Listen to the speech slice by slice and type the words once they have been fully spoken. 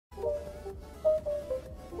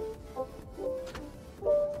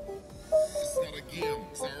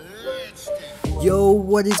Yo,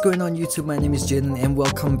 what is going on YouTube? My name is Jaden and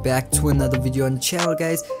welcome back to another video on the channel,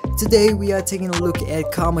 guys. Today we are taking a look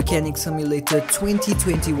at Car Mechanic Simulator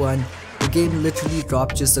 2021. The game literally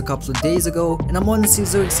dropped just a couple of days ago and I'm honestly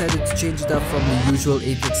so excited to change it up from the usual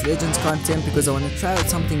Apex Legends content because I want to try out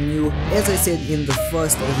something new. As I said in the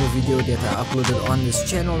first ever video that I uploaded on this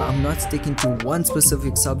channel, I'm not sticking to one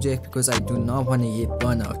specific subject because I do not want to hit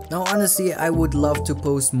burnout. Now honestly, I would love to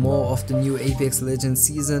post more of the new Apex Legends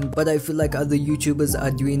season, but I feel like other YouTubers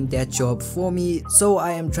are doing that job for me, so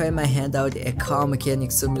I am trying my hand out at Car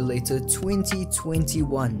Mechanic Simulator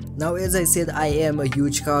 2021. Now as I said, I am a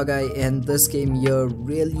huge car guy and this game here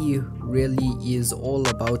really is all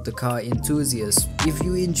about the car enthusiast. If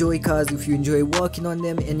you enjoy cars, if you enjoy working on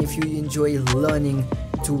them, and if you enjoy learning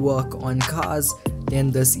to work on cars, then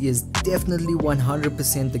this is definitely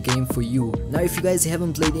 100% the game for you. Now if you guys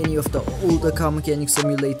haven't played any of the older Car Mechanic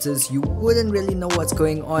simulators, you wouldn't really know what's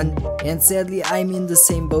going on, and sadly I'm in the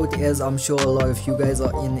same boat as I'm sure a lot of you guys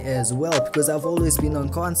are in as well, because I've always been on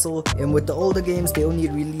console, and with the older games they only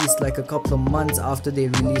released like a couple of months after they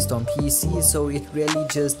released on PC, so it really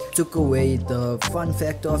just took away the fun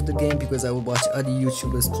factor of the game because I would watch other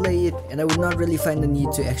YouTubers play it and I would not really find the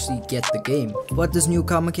need to actually get the game. But this new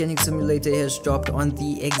Car Mechanic Simulator has dropped on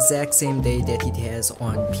the exact same day that it has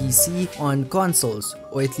on PC, on consoles,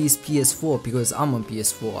 or at least PS4 because I'm on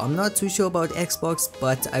PS4. I'm not too sure about Xbox,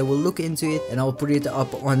 but I will look into it and I'll put it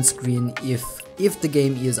up on screen if the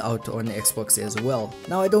game is out on Xbox as well.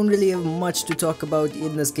 Now I don't really have much to talk about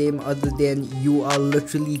in this game other than you are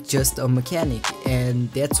literally just a mechanic,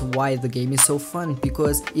 and that's why the game is so fun,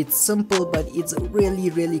 because it's simple but it's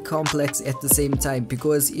really complex at the same time,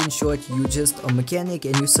 because in short you're just a mechanic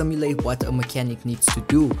and you simulate what a mechanic needs to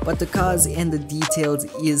do. But the cars and the details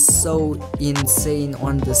is so insane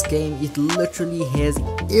on this game. It literally has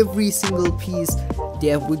every single piece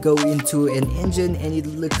that would go into an engine, and it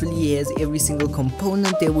literally has every single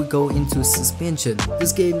component that would go into suspension.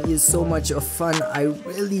 This game is so much of fun. I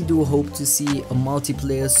really do hope to see a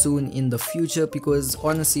multiplayer soon in the future, because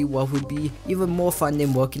honestly what would be even more fun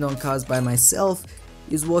than working on cars by myself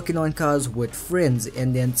is working on cars with friends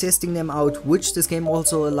and then testing them out, which this game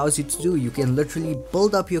also allows you to do. You can literally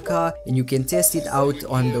build up your car and you can test it out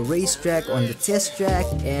on the racetrack, on the test track,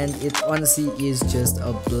 and it honestly is just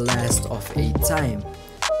a blast of a time.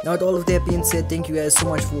 Now with all of that being said, thank you guys so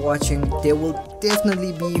much for watching. There will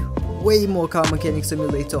definitely be way more Car Mechanic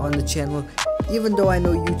Simulator on the channel, even though I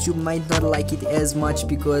know YouTube might not like it as much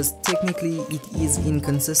because technically it is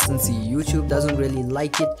inconsistency. YouTube doesn't really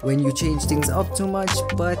like it when you change things up too much,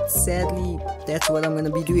 but sadly that's what I'm gonna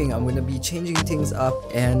be doing. I'm gonna be changing things up,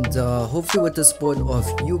 and hopefully with the support of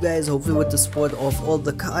you guys, hopefully with the support of all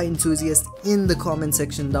the car enthusiasts in the comment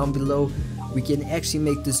section down below, we can actually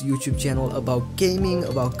make this YouTube channel about gaming,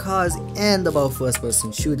 about cars, and about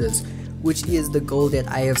first-person shooters, which is the goal that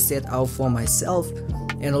I have set out for myself,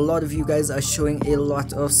 and a lot of you guys are showing a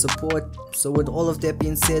lot of support. So with all of that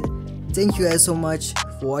being said, thank you guys so much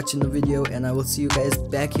for watching the video, and I will see you guys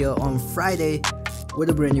back here on Friday with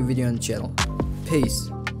a brand new video on the channel.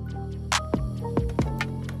 Peace.